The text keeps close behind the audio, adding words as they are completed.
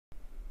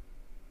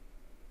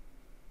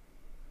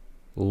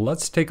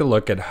Let's take a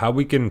look at how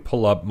we can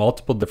pull up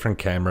multiple different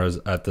cameras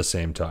at the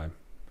same time.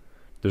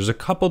 There's a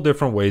couple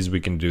different ways we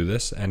can do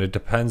this, and it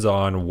depends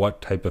on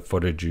what type of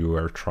footage you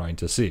are trying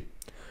to see.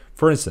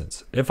 For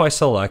instance, if I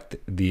select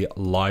the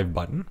live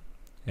button,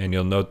 and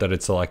you'll note that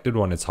it's selected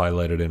when it's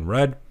highlighted in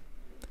red,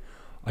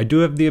 I do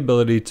have the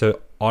ability to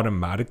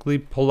automatically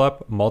pull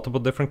up multiple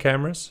different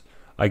cameras.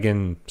 I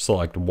can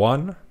select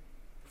 1,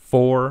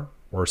 4,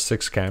 or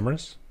 6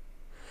 cameras.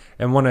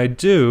 And when I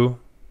do,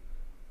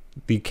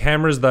 the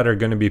cameras that are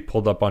going to be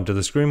pulled up onto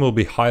the screen will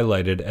be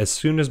highlighted as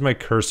soon as my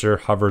cursor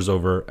hovers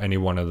over any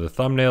one of the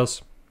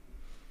thumbnails.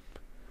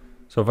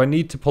 So if I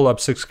need to pull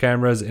up 6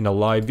 cameras in a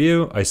live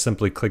view, I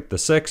simply click the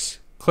 6,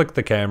 click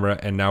the camera,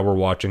 and now we're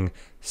watching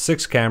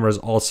 6 cameras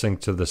all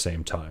synced to the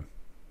same time.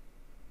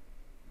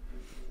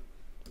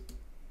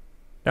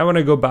 Now when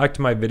I go back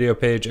to my video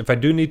page, if I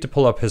do need to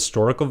pull up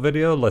historical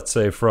video, let's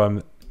say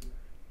from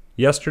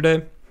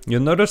yesterday,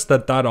 you'll notice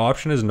that that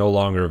option is no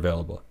longer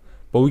available.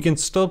 But we can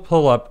still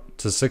pull up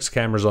to 6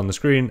 cameras on the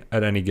screen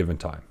at any given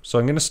time. So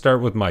I'm going to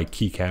start with my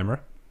key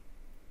camera.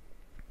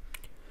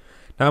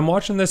 Now I'm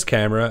watching this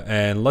camera,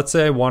 and let's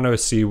say I want to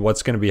see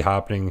what's going to be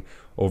happening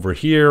over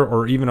here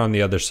or even on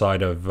the other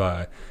side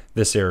of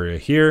this area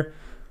here.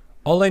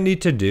 All I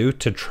need to do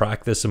to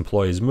track this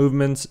employee's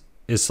movements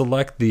is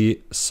select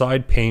the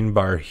side pane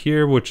bar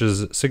here, which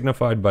is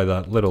signified by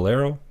that little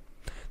arrow.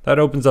 That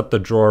opens up the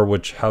drawer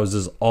which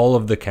houses all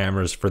of the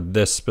cameras for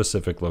this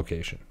specific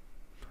location.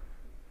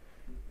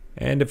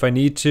 And if I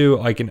need to,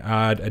 I can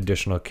add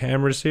additional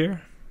cameras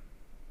here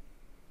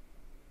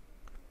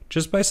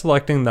just by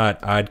selecting that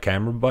add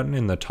camera button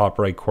in the top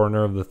right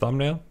corner of the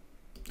thumbnail.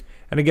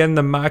 And again,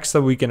 the max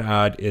that we can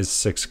add is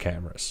 6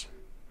 cameras.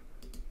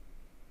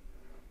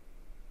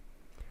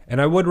 And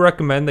I would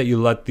recommend that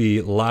you let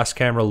the last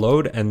camera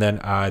load and then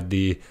add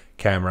the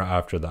camera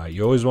after that.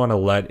 You always want to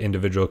let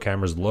individual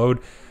cameras load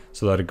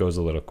so that it goes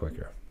a little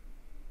quicker.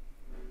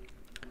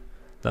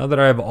 Now that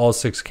I have all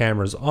 6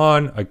 cameras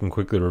on, I can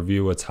quickly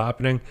review what's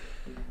happening.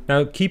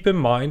 Now keep in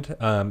mind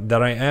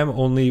that I am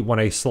only, when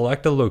I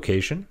select a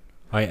location,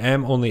 I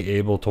am only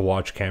able to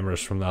watch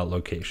cameras from that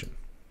location.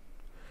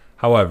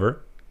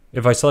 However,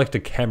 if I select a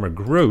camera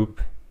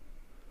group,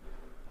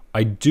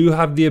 I do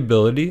have the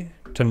ability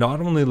to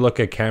not only look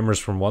at cameras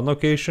from one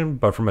location,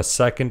 but from a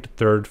second,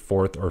 third,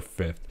 fourth, or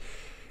fifth.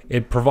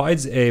 It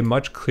provides a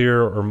much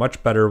clearer or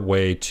much better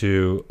way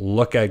to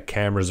look at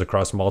cameras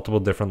across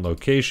multiple different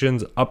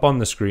locations up on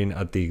the screen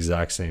at the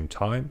exact same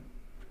time.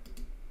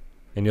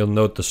 And you'll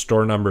note the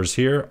store numbers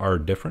here are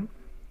different.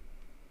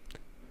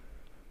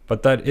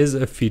 But that is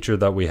a feature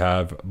that we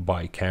have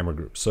by camera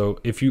group. So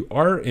if you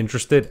are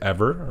interested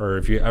ever, or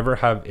if you ever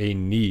have a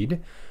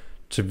need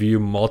to view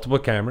multiple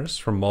cameras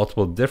from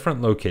multiple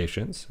different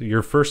locations,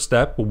 your first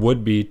step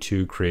would be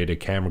to create a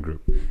camera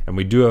group. And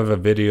we do have a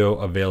video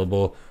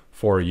available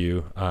for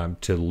you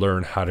to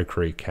learn how to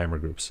create camera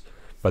groups.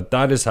 But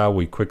that is how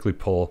we quickly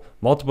pull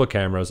multiple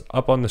cameras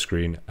up on the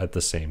screen at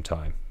the same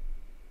time.